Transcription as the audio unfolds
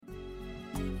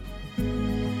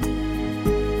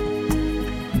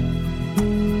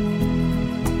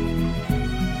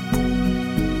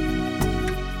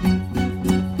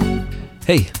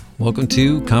Hey, welcome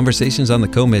to Conversations on the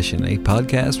Co-Mission, a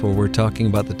podcast where we're talking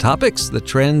about the topics, the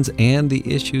trends, and the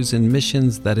issues in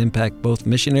missions that impact both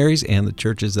missionaries and the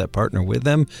churches that partner with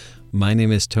them. My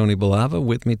name is Tony Belava.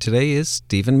 With me today is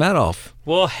Stephen Madoff.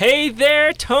 Well, hey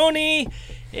there, Tony.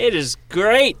 It is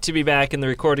great to be back in the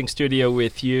recording studio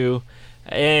with you.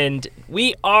 And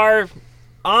we are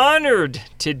honored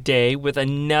today with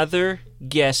another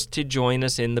guest to join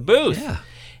us in the booth. Yeah.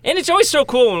 And it's always so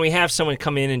cool when we have someone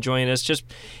come in and join us. Just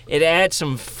it adds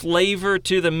some flavor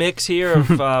to the mix here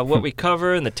of what we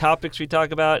cover and the topics we talk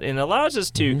about, and allows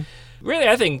us to really,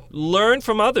 I think, learn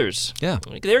from others. Yeah.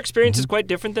 Their experience is quite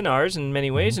different than ours in many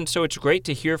ways, and so it's great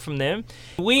to hear from them.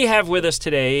 We have with us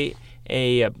today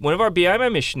one of our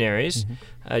BIMI missionaries,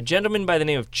 a gentleman by the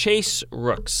name of Chase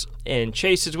Rooks. And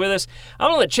Chase is with us. I'm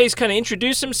going to let Chase kind of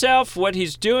introduce himself, what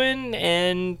he's doing,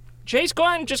 and Chase, go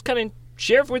on and just kind of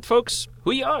share with folks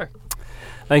who you are.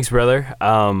 Thanks, brother.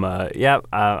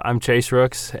 I'm Chase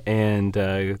Rooks, and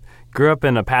grew up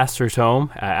in a pastor's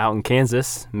home out in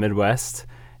Kansas, Midwest,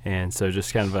 and so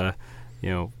just kind of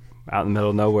out in the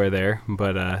middle of nowhere there.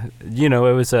 But it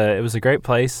was a great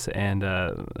place, and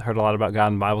heard a lot about God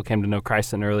and the Bible. Came to know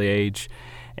Christ at an early age.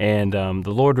 And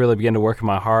the Lord really began to work in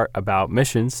my heart about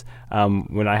missions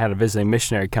when I had a visiting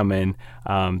missionary come in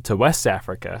to West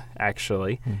Africa,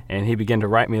 actually. And he began to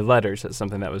write me letters. That's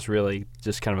something that was really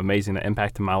just kind of amazing, that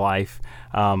impacted my life.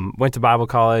 Went to Bible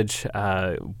college.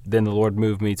 Then the Lord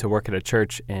moved me to work at a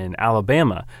church in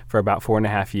Alabama for about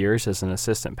 4.5 years as an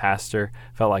assistant pastor.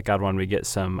 Felt like God wanted me to get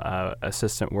some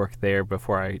assistant work there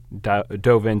before I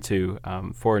dove into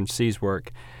foreign seas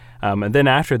work. And then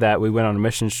after that, we went on a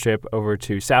missions trip over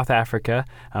to South Africa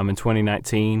in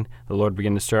 2019. The Lord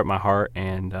began to stir up my heart,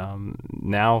 and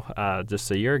now, just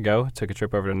a year ago, took a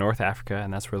trip over to North Africa,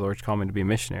 and that's where the Lord's called me to be a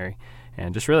missionary.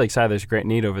 And just really excited. There's a great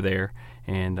need over there,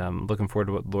 and looking forward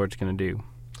to what the Lord's going to do.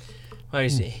 Well,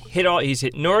 he's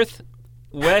hit north,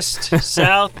 west,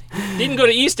 south. Didn't go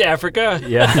to East Africa.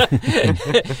 Yeah.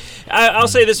 I'll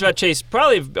say this about Chase.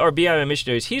 Probably our BIMI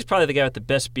missionaries, he's probably the guy with the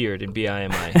best beard in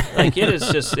BIMI. Like, it is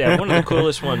just one of the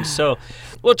coolest ones. So,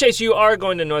 well, Chase, you are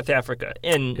going to North Africa.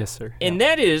 And, yes, sir. And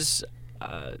that is,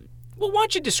 why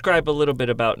don't you describe a little bit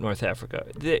about North Africa?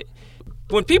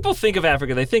 When people think of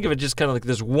Africa, they think of it just kind of like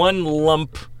this one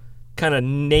lump kind of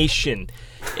nation.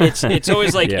 It's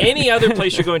always like any other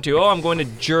place you're going to. Oh, I'm going to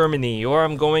Germany, or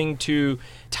I'm going to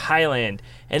Thailand.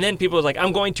 And then people are like,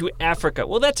 I'm going to Africa.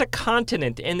 Well, that's a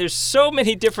continent, and there's so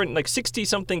many different, like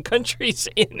 60-something countries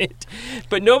in it.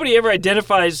 But nobody ever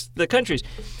identifies the countries.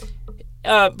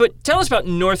 But tell us about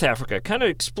North Africa. Kind of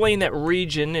explain that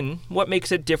region and what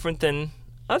makes it different than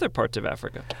other parts of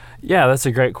Africa. Yeah, that's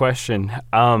a great question.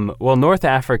 Well, North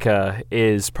Africa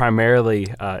is primarily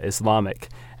Islamic,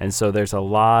 and so there's a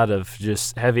lot of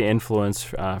just heavy influence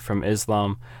from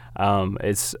Islam.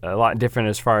 It's a lot different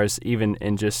as far as even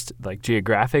in just like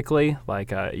geographically,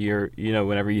 like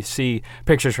whenever you see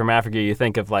pictures from Africa, you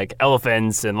think of like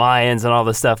elephants and lions and all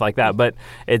this stuff like that, but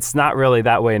it's not really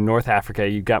that way in North Africa.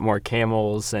 You've got more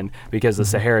camels, and because the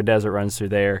Sahara Desert runs through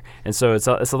there, and so it's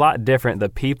a lot different. The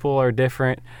people are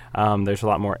different. There's a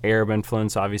lot more Arab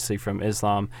influence, obviously, from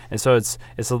Islam, and so it's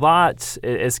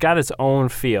got its own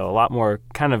feel, a lot more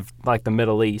kind of like the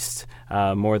Middle East,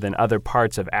 more than other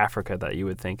parts of Africa that you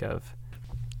would think of.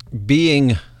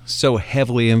 Being so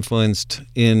heavily influenced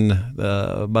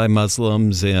by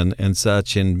Muslims and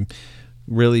such, and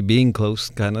really being close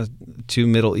kind of to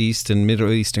Middle East and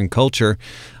Middle Eastern culture,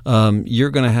 you're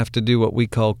going to have to do what we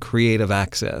call creative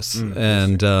access.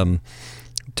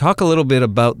 Talk a little bit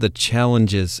about the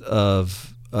challenges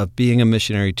of being a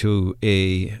missionary to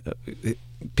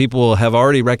people have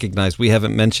already recognized we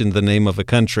haven't mentioned the name of a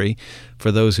country.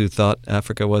 For those who thought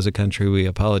Africa was a country, we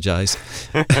apologize.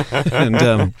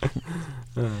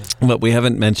 But we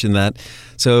haven't mentioned that.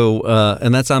 So,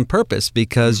 and that's on purpose,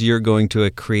 because you're going to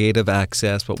a creative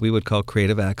access, what we would call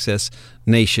creative access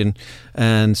nation.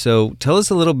 And so tell us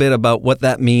a little bit about what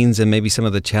that means and maybe some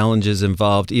of the challenges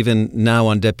involved, even now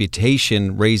on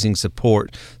deputation, raising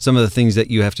support, some of the things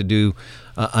that you have to do.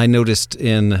 I noticed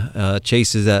in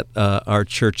Chase's at our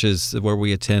churches where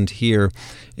we attend here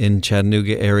in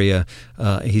Chattanooga area,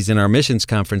 he's in our missions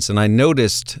conference, and I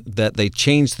noticed that they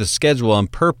changed the schedule on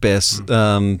purpose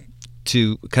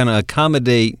to kind of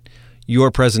accommodate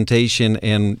your presentation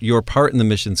and your part in the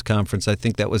missions conference. I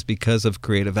think that was because of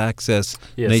Creative Access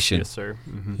Nation. Yes, sir.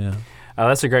 Mm-hmm. Yeah.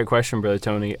 That's a great question, Brother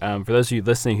Tony. For those of you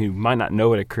listening who might not know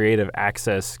what a creative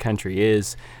access country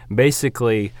is,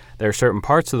 basically there are certain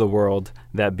parts of the world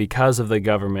that because of the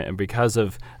government and because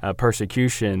of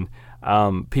persecution,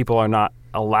 people are not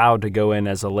allowed to go in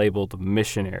as a labeled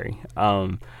missionary.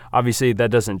 Obviously,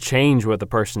 that doesn't change what the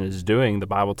person is doing. The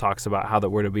Bible talks about how that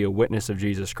we're to be a witness of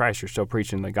Jesus Christ. You're still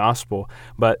preaching the gospel,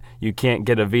 but you can't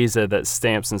get a visa that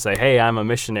stamps and say, hey, I'm a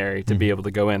missionary to be able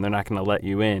to go in. They're not going to let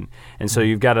you in. And so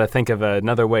you've got to think of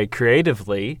another way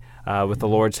creatively with the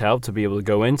Lord's help to be able to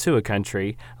go into a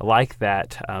country like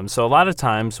that. So a lot of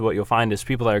times what you'll find is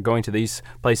people that are going to these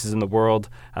places in the world,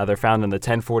 they're found in the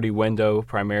 1040 window,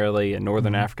 primarily in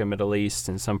Northern Africa, Middle East,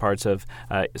 and some parts of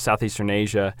Southeastern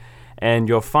Asia. And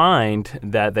you'll find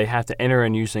that they have to enter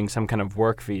in using some kind of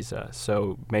work visa.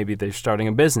 So maybe they're starting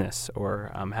a business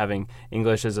or having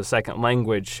English as a second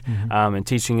language and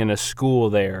teaching in a school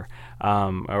there.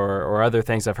 Or other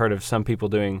things. I've heard of some people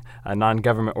doing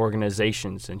non-government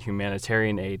organizations and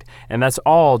humanitarian aid. And that's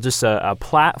all just a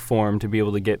platform to be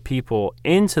able to get people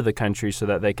into the country so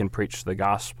that they can preach the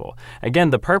gospel. Again,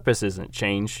 the purpose isn't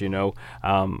changed.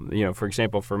 For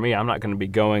example, for me, I'm not going to be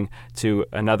going to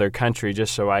another country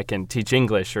just so I can teach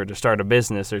English or to start a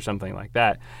business or something like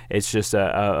that. It's just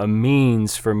a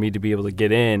means for me to be able to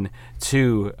get in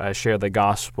to share the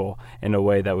gospel in a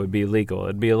way that would be legal.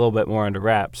 It'd be a little bit more under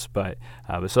wraps, but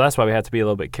so that's why we have to be a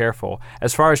little bit careful.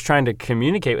 As far as trying to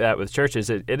communicate that with churches,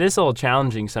 it is a little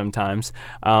challenging sometimes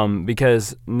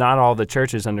because not all the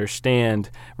churches understand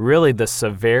really the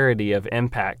severity of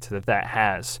impact that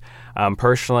has.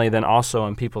 Personally, then also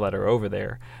on people that are over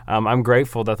there. I'm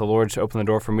grateful that the Lord's opened the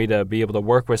door for me to be able to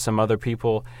work with some other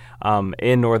people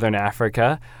in Northern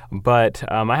Africa, but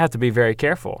I have to be very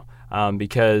careful.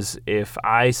 Because if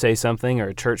I say something or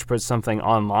a church puts something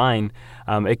online,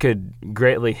 it could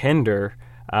greatly hinder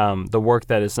the work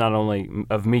that is not only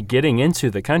of me getting into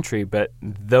the country, but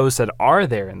those that are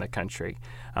there in the country.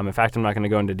 In fact, I'm not going to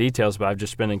go into details, but I've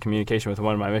just been in communication with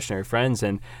one of my missionary friends,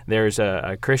 and there's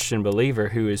a Christian believer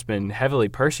who has been heavily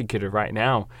persecuted right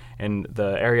now in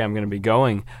the area I'm going to be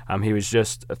going. He was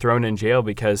just thrown in jail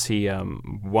because he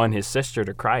won his sister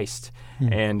to Christ.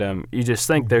 And you just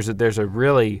think there's a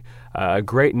really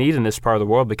great need in this part of the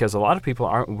world because a lot of people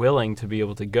aren't willing to be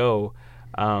able to go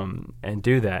and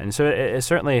do that. And so it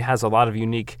certainly has a lot of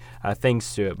unique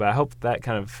things to it, but I hope that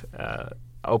kind of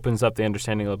opens up the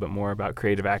understanding a little bit more about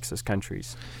creative access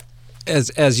countries.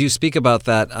 As you speak about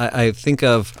that, I think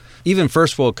of even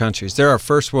first world countries. There are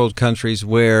first world countries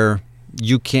where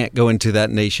you can't go into that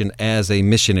nation as a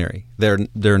missionary.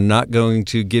 They're not going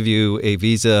to give you a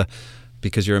visa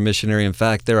because you're a missionary. In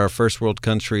fact, there are first world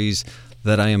countries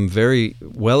that I am very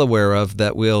well aware of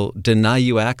that will deny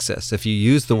you access if you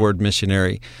use the word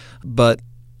missionary. But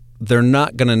they're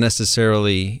not going to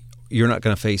necessarily, you're not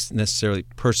going to face necessarily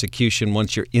persecution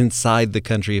once you're inside the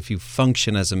country if you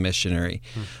function as a missionary.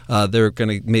 They're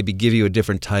going to maybe give you a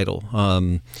different title.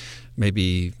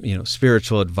 Maybe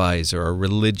spiritual advisor or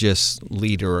religious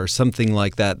leader or something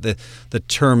like that. The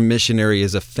term missionary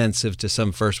is offensive to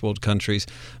some first world countries,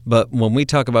 but when we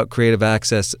talk about creative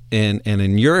access and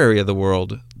in your area of the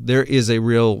world, there is a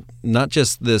real, not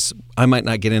just this, I might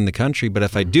not get in the country, but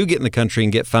if I do get in the country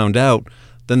and get found out,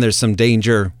 then there's some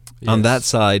danger on that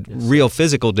side, real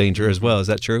physical danger as well. Is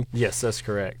that true? Yes, that's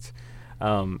correct.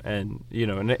 And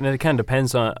it kind of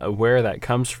depends on where that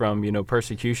comes from.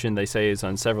 Persecution, they say, is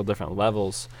on several different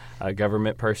levels.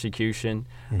 Government persecution,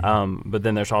 but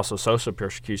then there's also social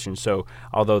persecution. So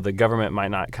although the government might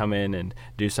not come in and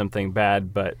do something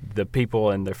bad, but the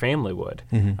people and their family would.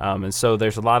 And so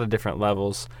there's a lot of different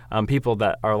levels. People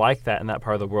that are like that in that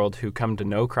part of the world who come to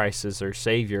know Christ as their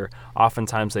Savior,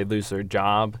 oftentimes they lose their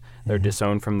job. They're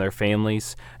disowned from their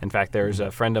families. In fact, there's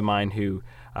a friend of mine who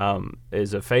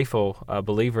is a faithful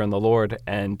believer in the Lord,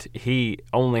 and he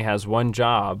only has one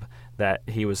job that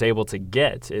he was able to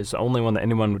get, is the only one that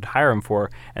anyone would hire him for,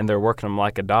 and they're working him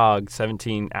like a dog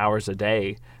 17 hours a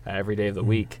day every day of the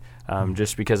week,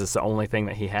 just because it's the only thing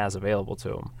that he has available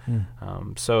to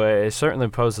him. So it certainly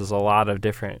poses a lot of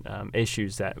different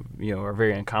issues that are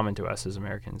very uncommon to us as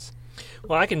Americans.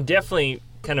 Well, I can definitely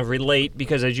kind of relate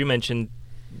because, as you mentioned,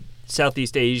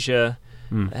 Southeast Asia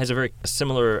has a very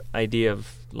similar idea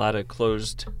of a lot of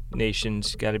closed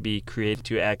nations, got to be created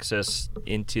to access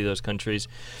into those countries.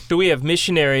 So we have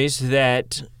missionaries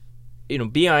that,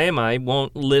 BIMI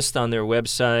won't list on their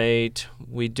website.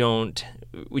 We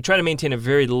try to maintain a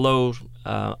very low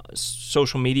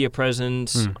social media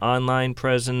presence, online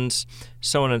presence,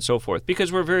 so on and so forth,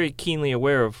 because we're very keenly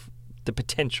aware of the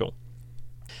potential.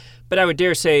 But I would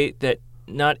dare say that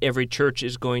not every church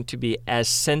is going to be as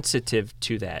sensitive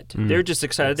to that. They're just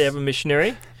excited they have a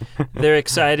missionary. They're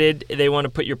excited. They want to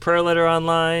put your prayer letter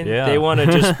online. Yeah. They want to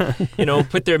just,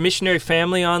 put their missionary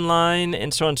family online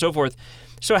and so on and so forth.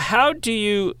 So how do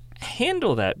you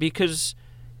handle that? Because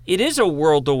it is a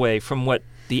world away from what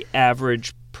the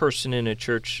average person in a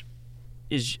church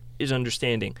is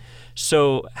understanding.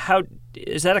 So how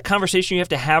is that a conversation you have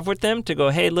to have with them to go,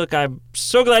 hey, look, I'm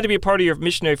so glad to be a part of your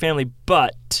missionary family,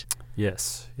 but...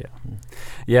 Yes,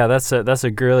 yeah, that's a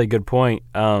really good point.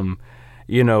 A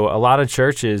lot of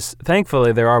churches,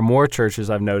 thankfully, there are more churches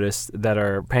I've noticed that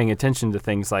are paying attention to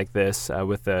things like this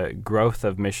with the growth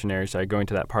of missionaries that are going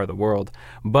to that part of the world.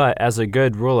 But as a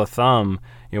good rule of thumb,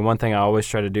 one thing I always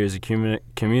try to do is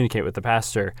communicate with the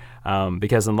pastor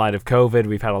because in light of COVID,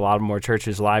 we've had a lot more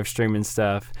churches live streaming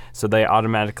stuff, so they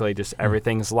automatically just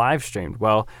everything's live streamed.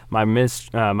 Well, my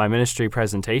ministry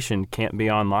presentation can't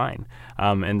be online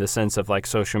in the sense of like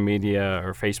social media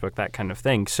or Facebook, that kind of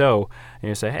thing. So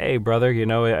you say, hey, brother,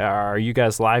 are you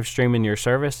guys live streaming your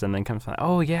service? And then comes,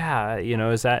 oh yeah,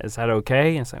 is that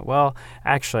okay? And say, well,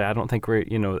 actually, I don't think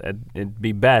it'd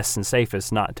be best and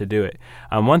safest not to do it.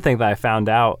 One thing that I found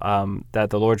out that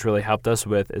the Lord's really helped us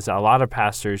with is that a lot of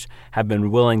pastors have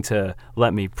been willing to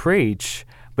let me preach,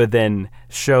 but then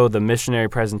show the missionary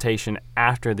presentation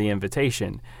after the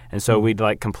invitation. And so we'd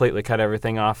like completely cut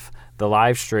everything off the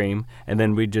live stream, and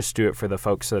then we'd just do it for the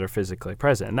folks that are physically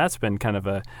present. And that's been kind of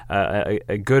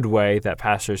a good way that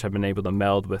pastors have been able to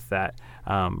meld with that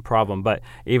problem. But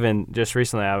even just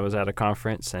recently, I was at a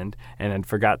conference and had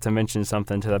forgot to mention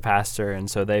something to the pastor,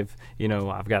 and so they've,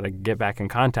 I've got to get back in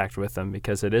contact with them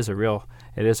because it is a real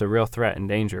threat and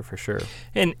danger for sure.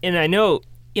 And I know.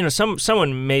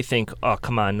 Someone may think, oh,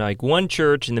 come on, like one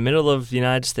church in the middle of the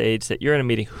United States that you're in a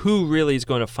meeting, who really is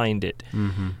going to find it?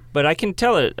 Mm-hmm. But I can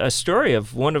tell a story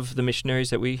of one of the missionaries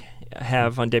that we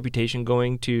have on deputation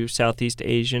going to Southeast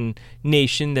Asian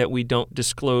nation that we don't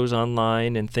disclose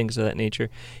online and things of that nature.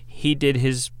 He did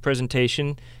his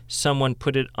presentation, someone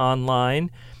put it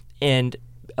online, and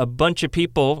a bunch of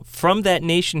people from that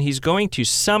nation he's going to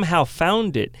somehow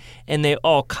found it, and they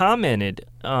all commented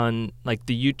on like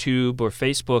the YouTube or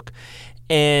Facebook,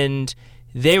 and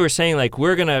they were saying like,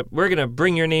 we're gonna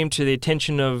bring your name to the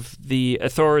attention of the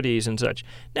authorities and such.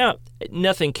 Now,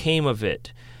 nothing came of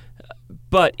it,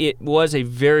 but it was a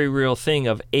very real thing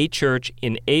of a church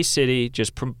in a city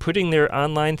just putting their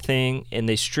online thing, and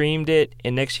they streamed it,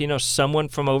 and next thing you know, someone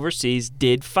from overseas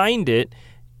did find it.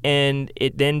 And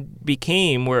it then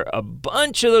became where a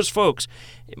bunch of those folks,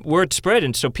 word spread,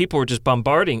 and so people were just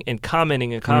bombarding and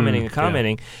commenting and commenting and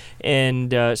commenting. Yeah.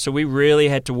 And so we really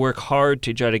had to work hard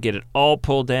to try to get it all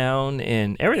pulled down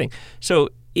and everything. So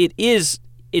it's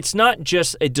not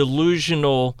just a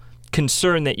delusional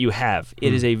concern that you have.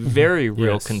 It is a very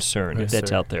real concern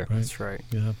that's out there. Right. That's right.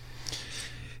 Yeah.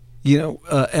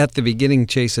 At the beginning,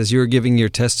 Chase, as you were giving your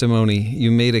testimony,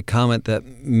 you made a comment that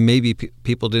maybe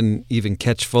people didn't even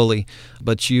catch fully,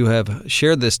 but you have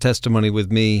shared this testimony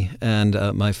with me and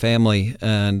my family,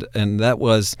 and that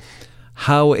was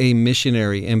how a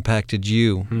missionary impacted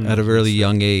you at a really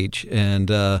young age.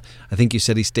 And I think you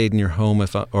said he stayed in your home,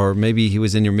 or maybe he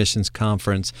was in your missions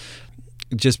conference,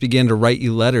 just began to write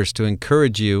you letters to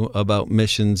encourage you about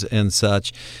missions and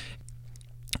such.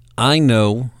 I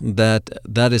know that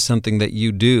is something that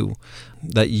you do,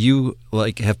 that you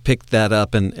have picked that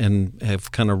up and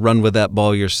have kind of run with that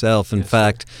ball yourself. In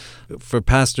fact, for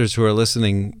pastors who are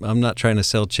listening, I'm not trying to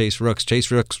sell Chase Rooks. Chase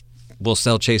Rooks will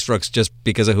sell Chase Rooks just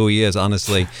because of who he is,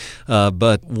 honestly.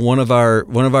 But one of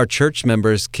our church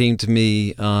members came to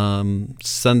me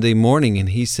Sunday morning, and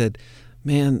he said,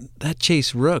 man, that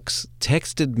Chase Rooks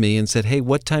texted me and said, hey,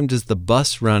 what time does the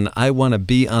bus run? I want to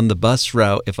be on the bus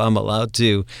route if I'm allowed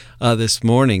to this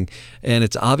morning. And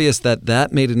it's obvious that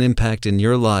made an impact in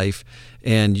your life,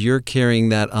 and you're carrying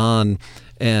that on.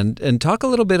 And talk a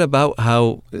little bit about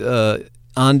how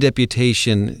on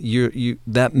deputation,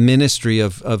 that ministry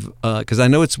of because I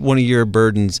know it's one of your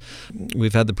burdens.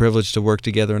 We've had the privilege to work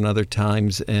together in other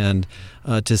times, and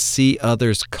to see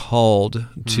others called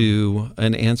to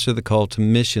and answer the call to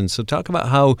mission. So talk about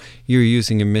how you're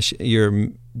using your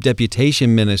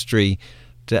deputation ministry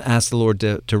to ask the Lord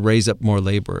to raise up more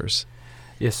laborers.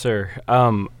 Yes, sir.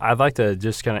 I'd like to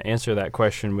just kind of answer that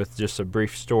question with just a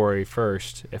brief story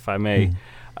first, if I may.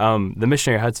 The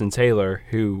missionary Hudson Taylor,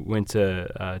 who went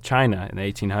to China in the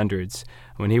 1800s,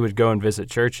 when he would go and visit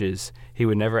churches, he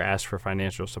would never ask for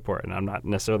financial support. And I'm not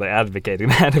necessarily advocating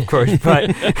that, of course, but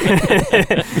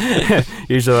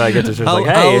usually I get to church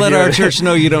hey. I'll let our church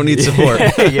know you don't need support.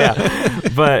 Yeah,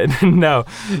 but no.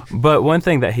 But one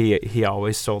thing that he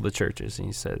always told the churches, and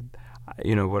he said,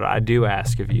 what I do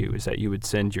ask of you is that you would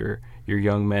send your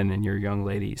young men and your young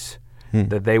ladies,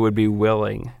 that you would be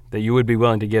willing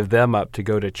to give them up to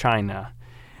go to China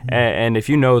And if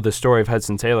you know the story of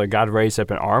Hudson Taylor, God raised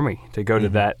up an army to go to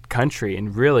that country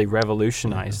and really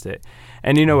revolutionized it.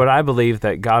 And you know what I believe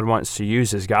that God wants to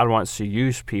use is God wants to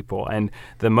use people. And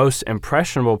the most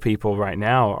impressionable people right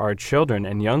now are children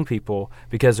and young people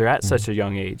because they're at such a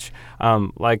young age.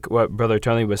 Like what Brother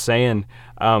Tony was saying,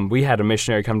 we had a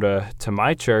missionary come to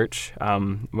my church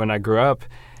when I grew up,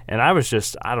 and I was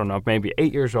just, I don't know, maybe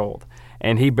 8 years old.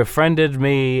 And he befriended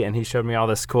me, and he showed me all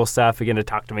this cool stuff, began to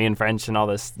talk to me in French and all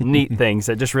this neat things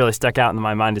that just really stuck out in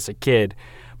my mind as a kid.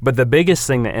 But the biggest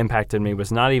thing that impacted me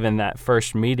was not even that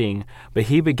first meeting, but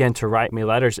he began to write me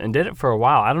letters and did it for a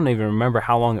while. I don't even remember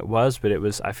how long it was, but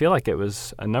I feel like it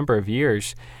was a number of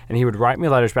years. And he would write me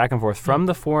letters back and forth from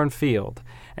the foreign field.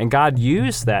 And God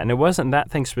used that, and it wasn't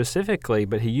that thing specifically,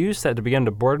 but he used that to begin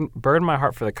to burden my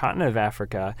heart for the continent of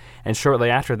Africa. And shortly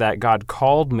after that, God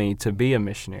called me to be a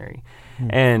missionary.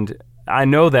 And I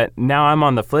know that now I'm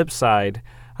on the flip side.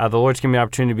 The Lord's given me the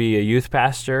opportunity to be a youth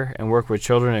pastor and work with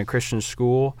children in a Christian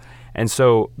school. And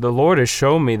so the Lord has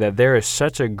shown me that there is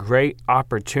such a great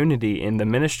opportunity in the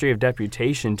ministry of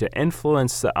deputation to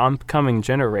influence the upcoming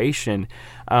generation.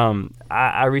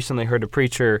 I recently heard a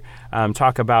preacher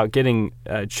talk about getting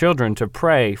children to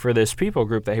pray for this people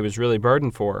group that he was really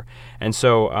burdened for. And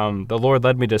so the Lord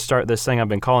led me to start this thing. I've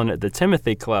been calling it the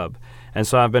Timothy Club. And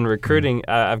so I've been recruiting,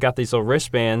 I've got these little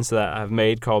wristbands that I've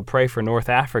made called Pray for North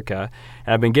Africa,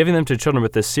 and I've been giving them to children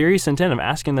with the serious intent of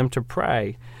asking them to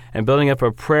pray and building up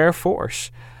a prayer force.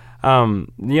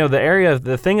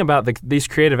 The thing about these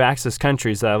creative access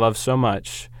countries that I love so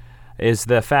much is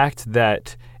the fact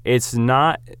that it's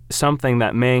not something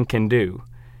that man can do.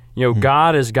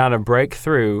 God has got to break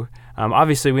through.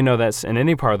 Obviously, we know that's in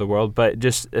any part of the world, but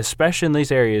just especially in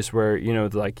these areas where,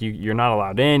 you're not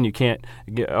allowed in, you can't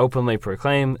openly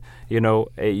proclaim,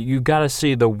 you've got to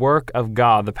see the work of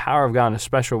God, the power of God in a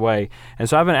special way. And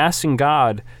so I've been asking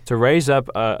God to raise up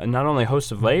not only a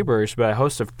host of laborers, but a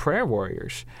host of prayer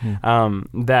warriors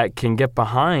that can get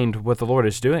behind what the Lord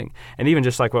is doing. And even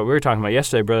just like what we were talking about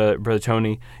yesterday, Brother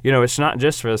Tony, it's not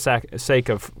just for the sake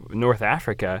of North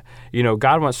Africa.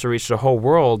 God wants to reach the whole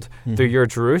world through your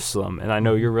Jerusalem. And I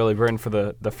know you're really burdened for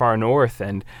the far north.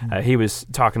 And he was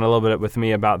talking a little bit with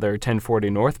me about their 1040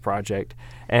 North project.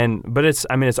 But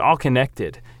it's all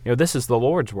connected. This is the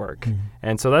Lord's work.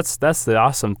 And so that's the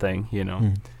awesome thing,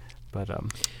 But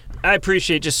I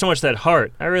appreciate just so much that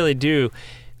heart. I really do,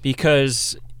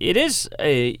 because it is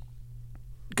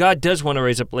God does want to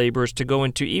raise up laborers to go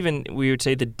into even, we would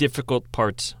say, the difficult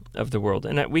parts of the world.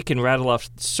 And we can rattle off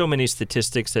so many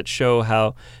statistics that show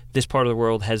how this part of the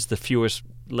world has the fewest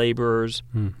laborers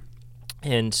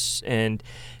and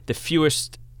the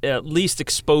fewest, least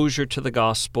exposure to the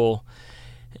gospel.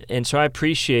 And so I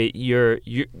appreciate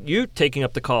you taking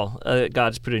up the call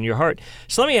God's put in your heart.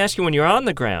 So let me ask you, when you're on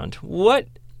the ground, what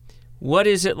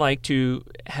is it like to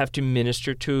have to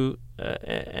minister to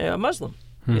a Muslim?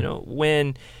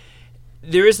 When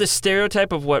there is this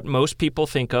stereotype of what most people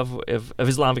think of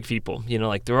Islamic people,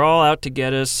 like they're all out to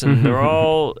get us and they're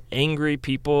all angry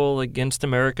people against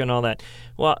America and all that.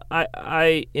 Well,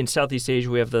 I in Southeast Asia,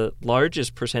 we have the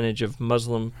largest percentage of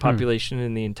Muslim population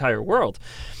in the entire world.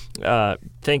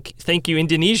 Thank you,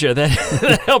 Indonesia.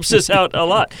 That helps us out a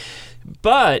lot.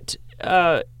 But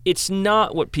it's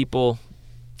not what people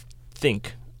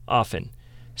think often.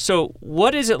 So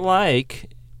what is it like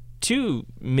to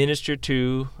minister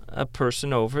to a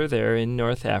person over there in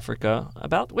North Africa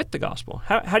with the gospel?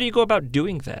 How do you go about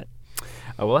doing that?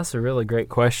 Well, that's a really great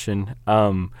question.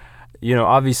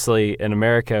 Obviously in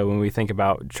America, when we think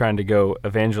about trying to go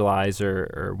evangelize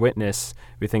or witness,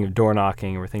 we think of door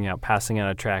knocking, we're thinking about passing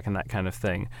out a tract and that kind of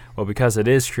thing. Well, because it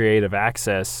is creative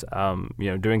access,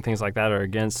 doing things like that are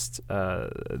against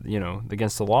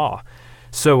the law.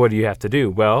 So what do you have to do?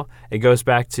 Well, it goes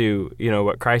back to,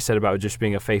 what Christ said about just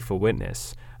being a faithful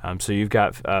witness. So you've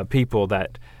got people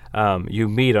that you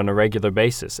meet on a regular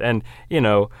basis. And,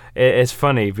 it's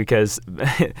funny because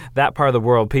that part of the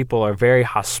world, people are very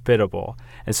hospitable.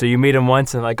 And so you meet them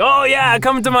once and like, oh, yeah,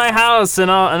 come to my house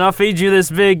and I'll feed you this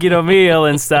big, meal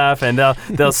and stuff. And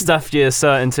they'll stuff you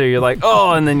until you're like,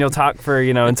 oh, and then you'll talk for,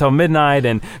 until midnight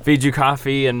and feed you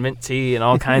coffee and mint tea and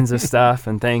all kinds of stuff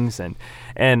and things.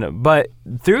 But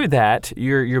through that,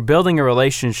 you're building a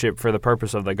relationship for the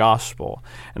purpose of the gospel.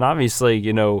 And obviously,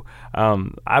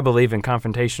 I believe in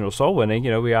confrontational soul winning.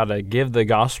 We ought to give the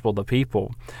gospel to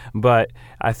people. But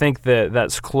I think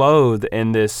that's clothed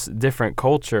in this different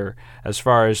culture as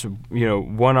far as,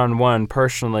 one-on-one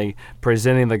personally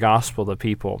presenting the gospel to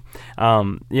people.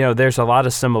 There's a lot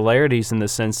of similarities in the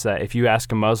sense that if you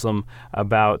ask a Muslim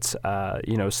about,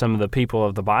 some of the people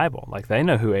of the Bible, like they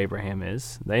know who Abraham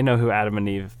is, they know who Adam and and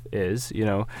Eve is,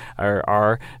 or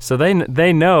are. So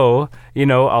they know,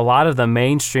 a lot of the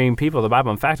mainstream people of the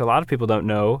Bible. In fact, a lot of people don't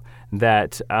know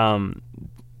that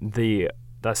the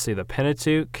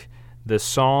Pentateuch, the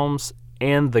Psalms,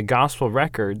 and the Gospel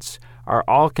records are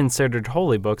all considered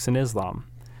holy books in Islam.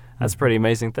 That's a pretty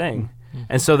amazing thing.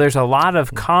 And so there's a lot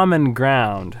of common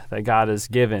ground that God has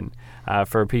given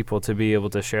for people to be able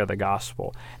to share the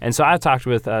gospel. And so I've talked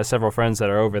with several friends that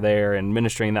are over there and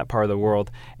ministering in that part of the world,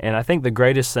 and I think the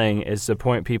greatest thing is to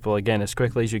point people, again, as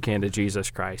quickly as you can to Jesus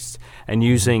Christ, and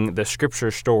using the scripture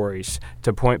stories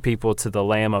to point people to the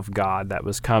Lamb of God that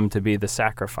was come to be the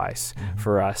sacrifice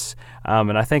for us.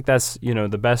 And I think that's,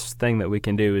 the best thing that we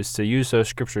can do is to use those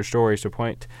scripture stories to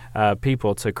point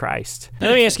people to Christ. Now,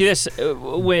 let me ask you this.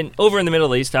 When over in the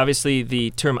Middle East, obviously the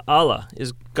term Allah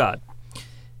is God.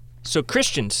 So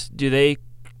Christians,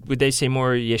 would they say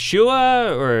more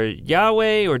Yeshua or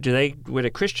Yahweh, or would a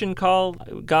Christian call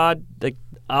God like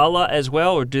Allah as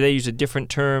well, or do they use a different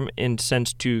term in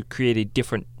sense to create a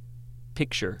different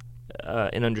picture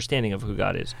and understanding of who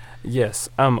God is? Yes.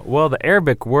 Well, the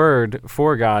Arabic word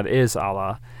for God is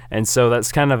Allah. And so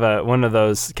that's kind of one of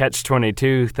those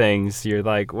catch-22 things. You're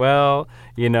like, well,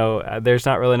 there's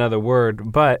not really another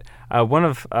word. But one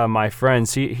of my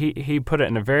friends, he put it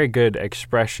in a very good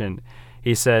expression.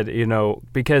 He said,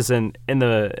 because in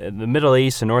the Middle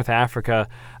East and North Africa,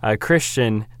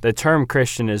 the term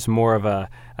Christian is more of a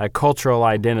cultural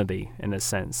identity in a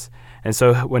sense. And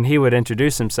so when he would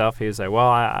introduce himself, he was like,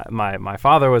 well, my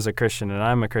father was a Christian and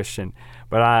I'm a Christian,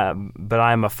 but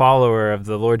I'm a follower of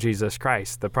the Lord Jesus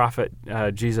Christ, the prophet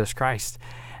Jesus Christ.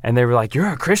 And they were like,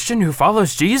 you're a Christian who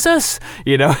follows Jesus?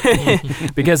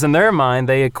 Because in their mind,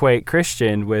 they equate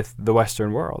Christian with the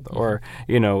Western world or,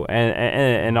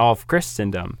 and all of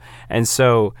Christendom. And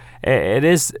so it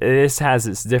has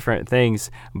its different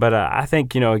things. But I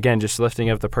think, again, just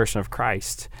lifting up the person of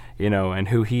Christ, and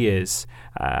who he is,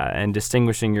 and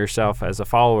distinguishing yourself as a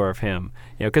follower of him,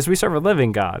 because we serve a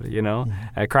living God,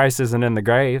 Christ isn't in the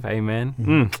grave.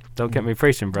 Amen. Don't get me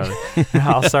preaching, brother.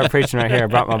 I'll start preaching right here. I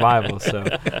brought my Bible. So,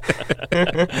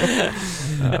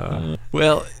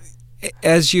 well,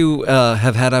 as you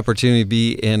have had opportunity to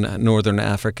be in Northern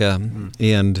Africa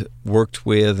and worked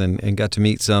with and got to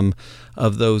meet some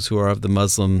of those who are of the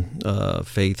Muslim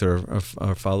faith or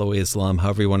follow Islam,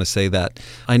 however you want to say that,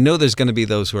 I know there's going to be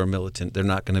those who are militant. They're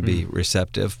not going to be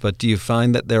receptive. But do you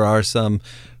find that there are some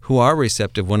who are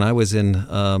receptive? When I was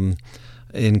in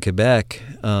Quebec,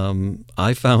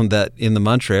 I found that in the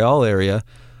Montreal area,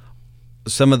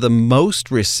 some of the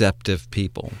most receptive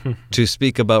people to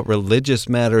speak about religious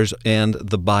matters and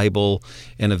the Bible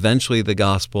and eventually the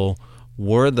gospel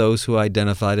were those who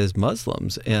identified as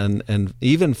Muslims, and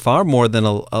even far more than a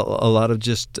lot of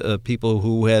just people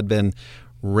who had been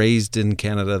raised in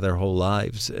Canada their whole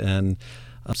lives. And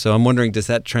so I'm wondering, does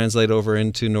that translate over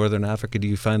into Northern Africa? Do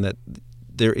you find that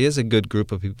there is a good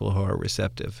group of people who are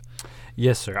receptive?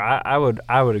 Yes, sir. I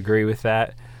would agree with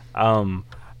that. One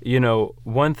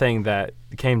thing that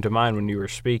came to mind when you were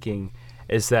speaking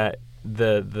is that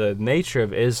the nature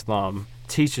of Islam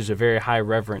teaches a very high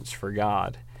reverence for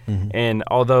God. And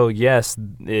although, yes,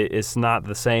 it's not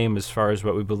the same as far as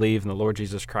what we believe in the Lord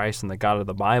Jesus Christ and the God of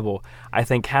the Bible, I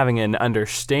think having an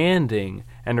understanding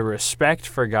and a respect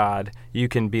for God, you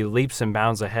can be leaps and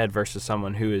bounds ahead versus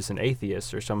someone who is an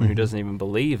atheist or someone who doesn't even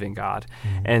believe in God.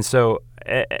 And so,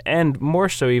 and more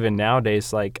so even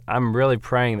nowadays, like I'm really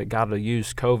praying that God will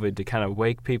use COVID to kind of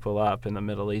wake people up in the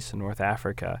Middle East and North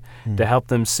Africa to help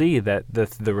them see that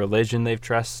the religion they've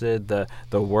trusted,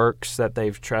 the works that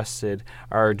they've trusted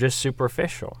are just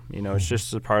superficial. It's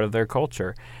just a part of their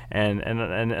culture. And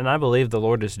I believe the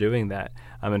Lord is doing that.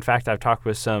 In fact, I've talked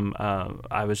with some,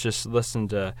 I was just listening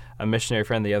to a missionary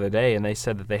friend the other day, and they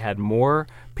said that they had more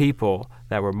people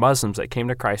that were Muslims that came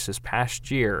to Christ this past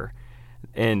year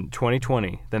in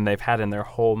 2020 than they've had in their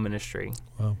whole ministry.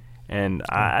 Wow. And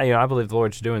I believe the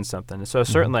Lord's doing something. And so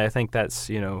certainly I think that's,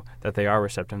 that they are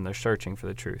receptive and they're searching for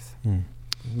the truth.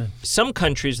 Amen. Some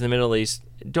countries in the Middle East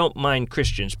don't mind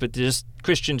Christians, but just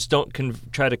Christians don't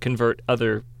try to convert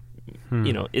other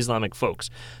Islamic folks.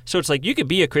 So it's like, you could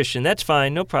be a Christian, that's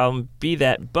fine, no problem, be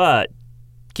that, but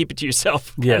keep it to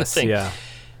yourself kind of thing. Yeah.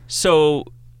 So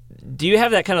do you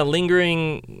have that kind of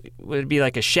lingering, would it be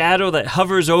like a shadow that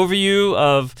hovers over you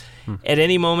of at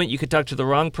any moment you could talk to the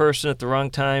wrong person at the wrong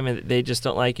time and they just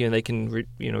don't like you and they can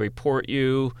report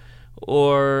you?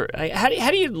 Or how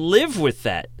do you live with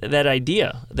that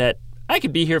idea that I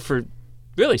could be here for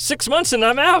really 6 months and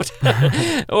I'm out,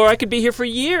 or I could be here for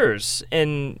years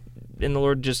and the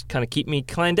Lord just kind of keep me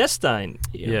clandestine?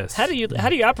 Yes. How do you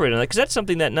operate on that? Because that's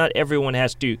something that not everyone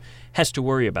has to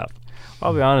worry about.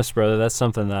 I'll be honest, brother, that's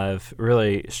something that I've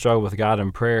really struggled with God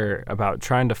in prayer about,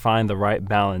 trying to find the right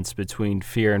balance between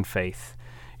fear and faith.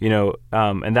 In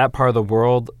that part of the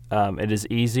world, it is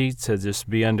easy to just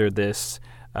be under this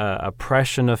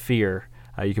oppression of fear.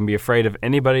 You can be afraid of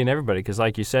anybody and everybody, because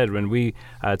like you said, when we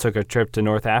took a trip to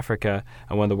North Africa,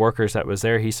 and one of the workers that was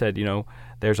there, he said,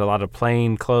 there's a lot of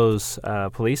plain clothes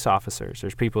police officers.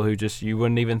 There's people who just you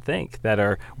wouldn't even think that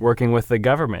are working with the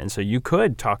government. And so you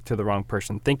could talk to the wrong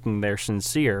person thinking they're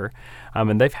sincere,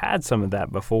 and they've had some of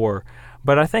that before.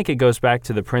 But I think it goes back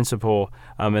to the principle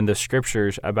in the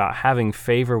scriptures about having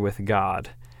favor with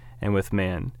God and with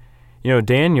man.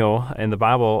 Daniel in the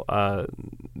Bible,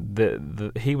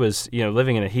 he was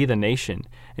living in a heathen nation,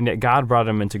 and yet God brought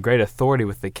him into great authority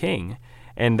with the king,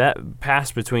 and that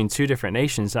passed between two different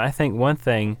nations. And I think one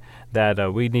thing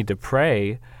that we need to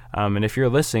pray, and if you're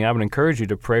listening, I would encourage you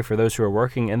to pray for those who are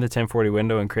working in the 1040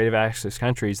 window and creative access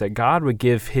countries, that God would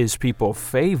give His people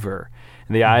favor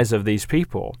in the eyes of these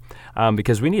people,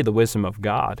 because we need the wisdom of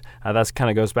God. That kind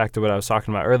of goes back to what I was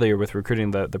talking about earlier with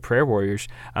recruiting the prayer warriors.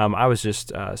 I was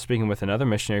just speaking with another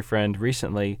missionary friend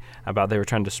recently about they were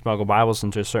trying to smuggle Bibles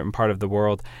into a certain part of the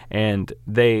world, and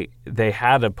they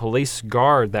had a police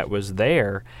guard that was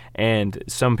there, and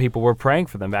some people were praying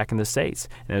for them back in the States,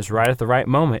 and it was right at the right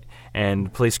moment, and the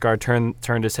police guard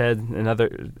turned his head,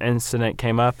 another incident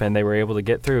came up, and they were able to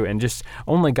get through, and just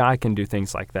only God can do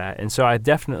things like that. And so I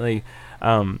definitely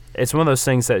it's one of those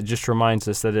things that just reminds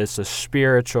us that it's a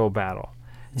spiritual battle.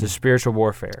 It's a spiritual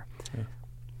warfare.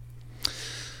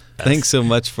 Thanks so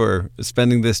much for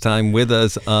spending this time with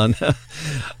us on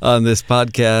this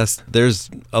podcast.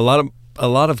 There's a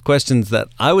lot of questions that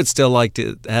I would still like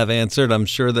to have answered. I'm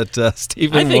sure that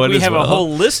Stephen would as well. I think we have a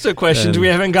whole list of questions we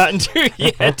haven't gotten to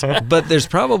yet. But there's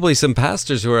probably some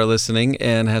pastors who are listening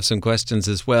and have some questions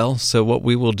as well. So what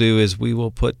we will do is we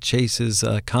will put Chase's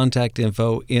contact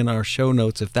info in our show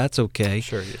notes, if that's okay.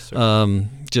 Sure, yes, sir.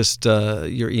 Just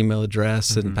your email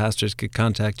address, and pastors could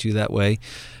contact you that way.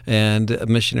 And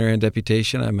Missionary on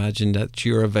Deputation, I imagine that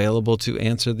you're available to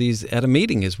answer these at a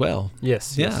meeting as well.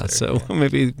 Yes. Yeah. Yes, sir. So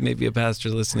maybe a pastor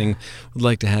listening would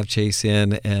like to have Chase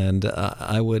in, and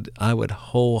I would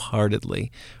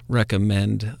wholeheartedly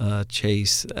recommend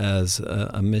Chase as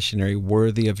a missionary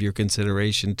worthy of your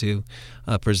consideration to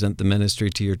present the ministry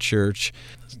to your church.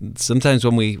 Sometimes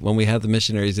when we have the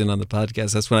missionaries in on the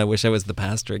podcast, that's when I wish I was the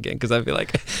pastor again, because I'd be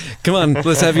like, come on,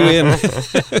 let's have you in.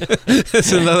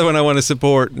 It's another one I want to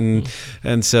support.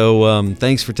 And so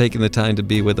thanks for taking the time to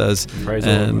be with us. Praise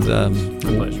the Lord.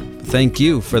 My pleasure. Thank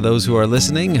you for those who are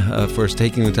listening, for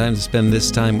taking the time to spend this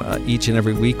time each and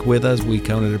every week with us. We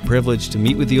count it a privilege to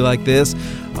meet with you like this.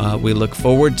 We look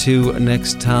forward to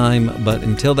next time, but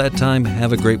until that time,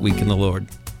 have a great week in the Lord.